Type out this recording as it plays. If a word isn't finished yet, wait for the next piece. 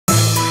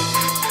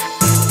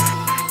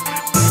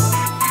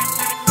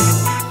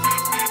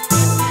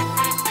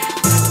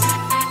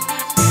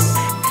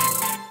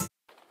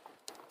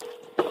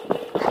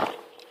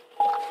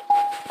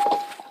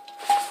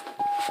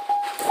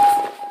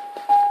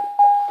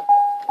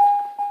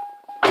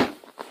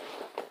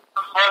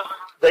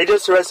They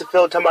just arrested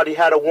Phil talking about he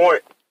had a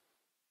warrant.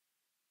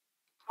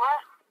 What?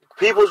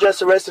 People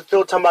just arrested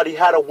Phil talking about he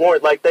had a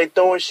warrant. Like, they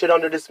throwing shit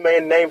under this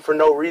man's name for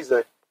no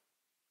reason.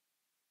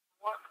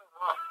 What?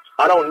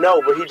 I don't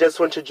know, but he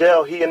just went to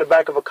jail. He in the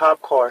back of a cop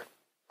car.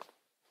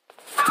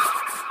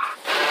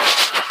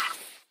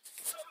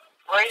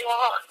 Where you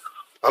at?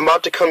 I'm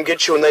about to come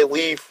get you when they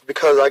leave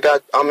because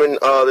I'm in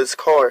this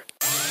car.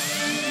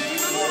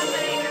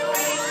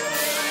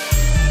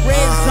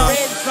 Red zone.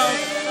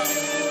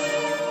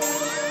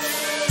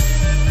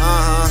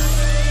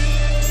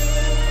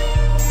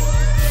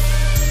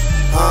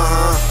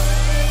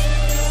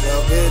 Yo,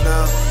 big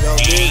now.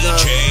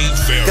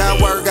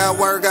 Got work on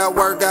work. Got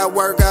work on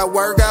work.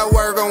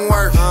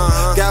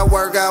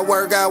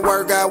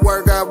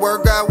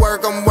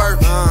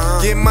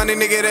 Get money,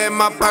 nigga, that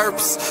my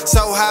purpose.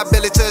 So high,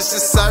 Billy touch the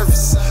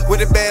surface.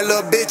 With a bad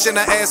little bitch and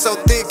her ass so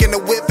thick in the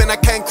whip, and I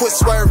can't quit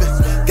swerving.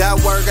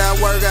 Got work on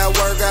work. Got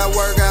work on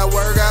work.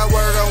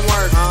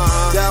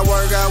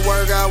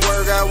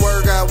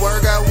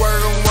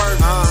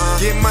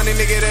 Get money,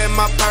 nigga, that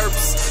my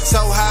purpose.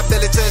 So high,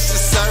 Billy touch the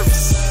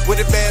surface. With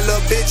a bad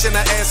little bitch and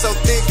her ass so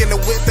thick in the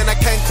whip, and I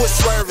can't quit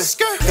swerving.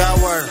 Got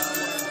work.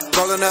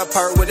 Rolling up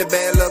perk with a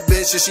bad little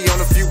bitch, and she on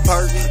a few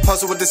perks.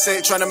 Posted with the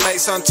set, tryna make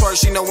some twerk.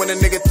 She know when a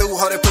nigga through,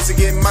 hold that pussy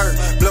get murked.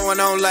 Blowing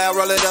on loud,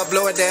 roll it up,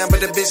 blow it down,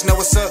 but the bitch know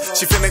what's up.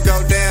 She finna go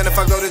down. If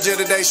I go to jail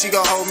today, she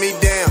gon' hold me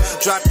down.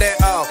 Drop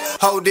that off,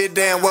 hold it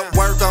down. What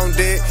work on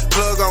dick,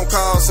 plug on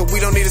call, so we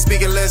don't need to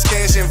speak unless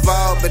cash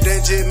involved. But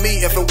that's just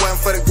me. If it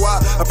wasn't for the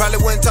guap, I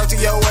probably wouldn't talk to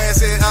your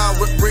ass at all.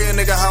 Real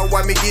nigga, how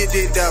why me get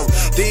it though?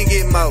 Then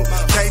get more.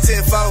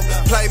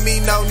 K10-4, play me,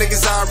 no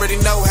niggas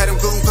already know. Had them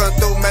goon come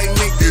through, make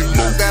me get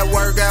more.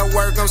 Got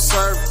work, I'm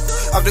serving.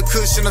 Off the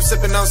cushion, I'm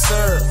sipping on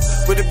syrup.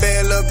 With a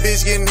bad little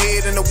bitch getting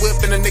hit in the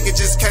whip, and a nigga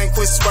just can't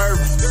quit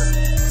swerving.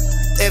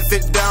 If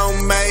it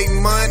don't make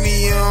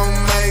money, it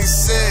don't make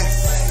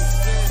sense.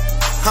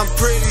 I'm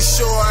pretty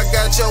sure I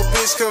got your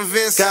bitch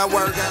convinced. Got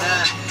work.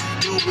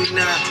 Do we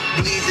not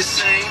bleed the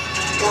same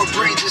or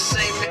breathe the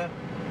same?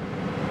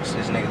 What's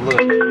this nigga look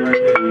right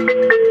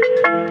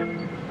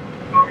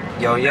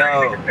here?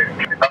 Yo.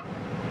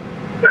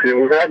 Shit,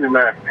 what's happening,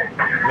 man?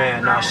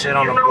 Man, nah, shit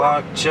on the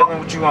block, chilling.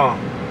 What you on?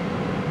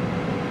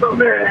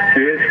 Man,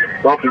 shit,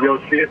 bumping your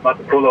shit, about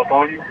to pull up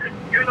on you.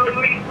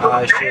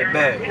 Alright, shit,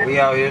 back. We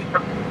out here.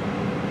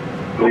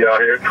 We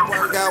out here.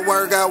 Got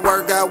work on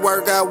work. Got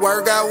work on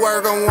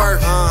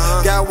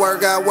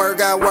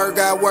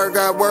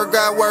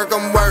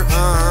work.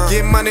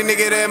 Get money,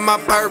 nigga, that my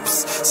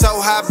purpose.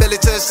 So high, Billy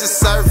touch the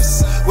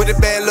surface. With a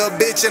bad little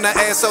bitch and her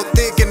ass so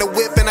thick in the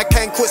whip, and I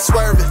can't quit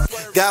swerving.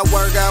 Got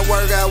work on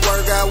work.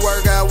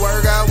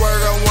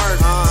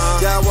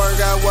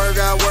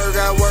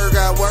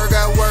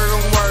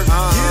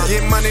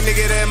 Get money,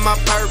 nigga, that my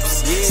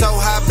purpose. So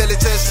high, Billy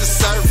touch the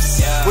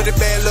surface. With a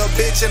bad little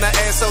bitch and her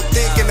ass so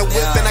thick in the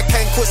whip, and I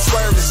can't quit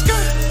swerving.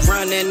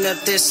 Running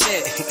up this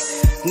set,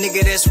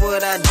 nigga, that's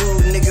what I do.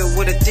 Nigga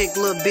with a thick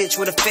little bitch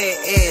with a fat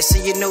ass,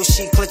 and you know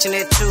she clutching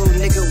that too.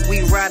 Nigga,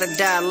 we ride or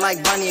die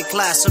like Bonnie and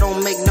Clyde, so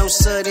don't make no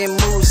sudden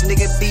moves.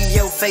 Nigga, be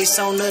your face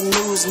on the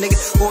news, nigga,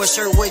 or a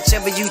shirt,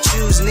 whichever you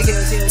choose. Nigga,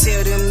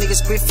 tell them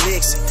niggas quit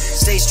flexing.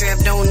 Stay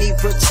strapped, don't need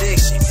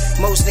protection.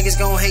 Most niggas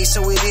gon' hate,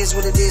 so it is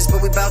what it is,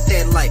 but we bout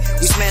that life.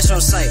 We smash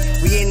on sight,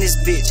 we in this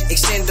bitch.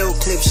 Extendo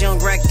clips, young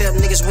racked up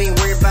niggas, we ain't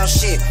worried about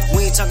shit.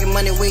 We ain't talking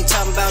money, we ain't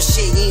talking about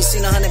shit. You ain't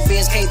seen 100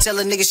 bands, can't tell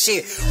a nigga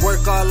shit.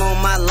 Work all on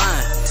my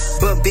line,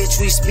 but bitch,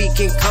 we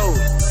speaking code.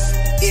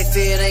 If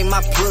it ain't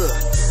my plug,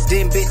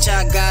 then bitch,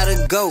 I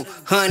gotta go.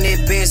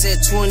 100 bands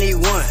at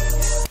 21.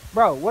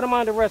 Bro, what am I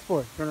under arrest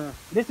for?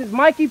 This is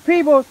Mikey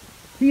Peebles.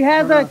 He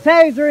has a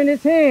taser in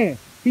his hand.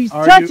 He's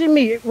touching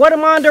me. What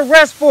am I under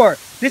arrest for?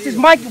 This is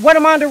Mikey. What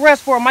am I under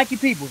arrest for, Mikey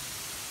Peebles?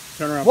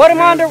 What am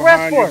I under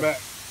arrest for?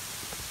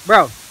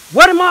 Bro,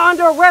 what am I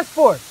under arrest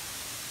for?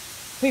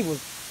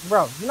 Peebles,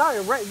 bro, you're not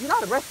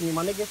arresting me,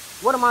 my nigga.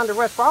 What am I under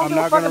arrest for? I don't give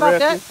a fuck about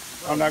that.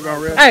 I'm not gonna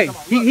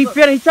arrest you. Hey, he's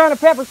trying to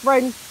pepper spray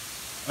me.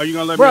 Are you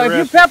gonna let me arrest you? Bro,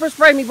 if you pepper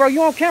spray me, bro,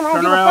 you on camera. I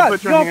don't give a fuck.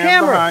 Put your you on hands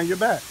camera. behind your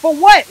back. For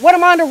what? What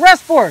am I under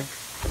arrest for?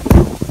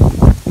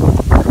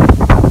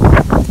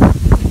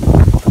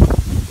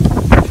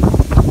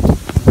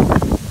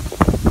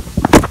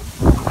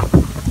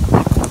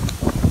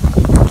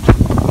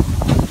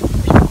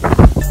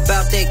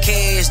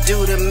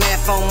 Do the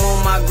math, I'm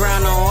on my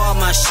grind on all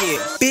my shit.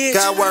 Bitch.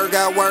 Got work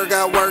on work.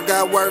 Got work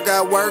on work.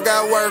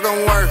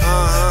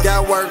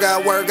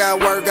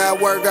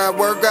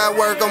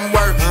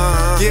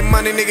 Get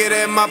money, nigga,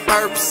 that my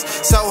purpose.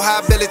 So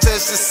high, Billy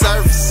touch the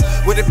surface.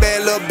 With a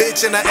bad little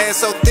bitch and her ass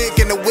so thick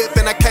in the whip,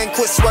 and I can't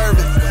quit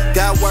swerving.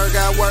 Got work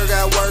on work.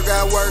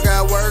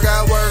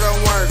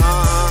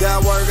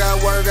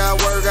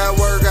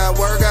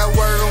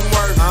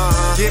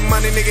 Get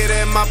money, nigga,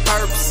 that my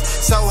purpose.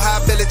 So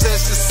high, Billy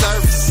touch the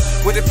surface.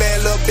 With a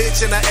bad little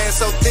bitch and her ass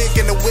so thick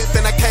in the whip,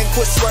 and I can't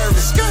quit swerving.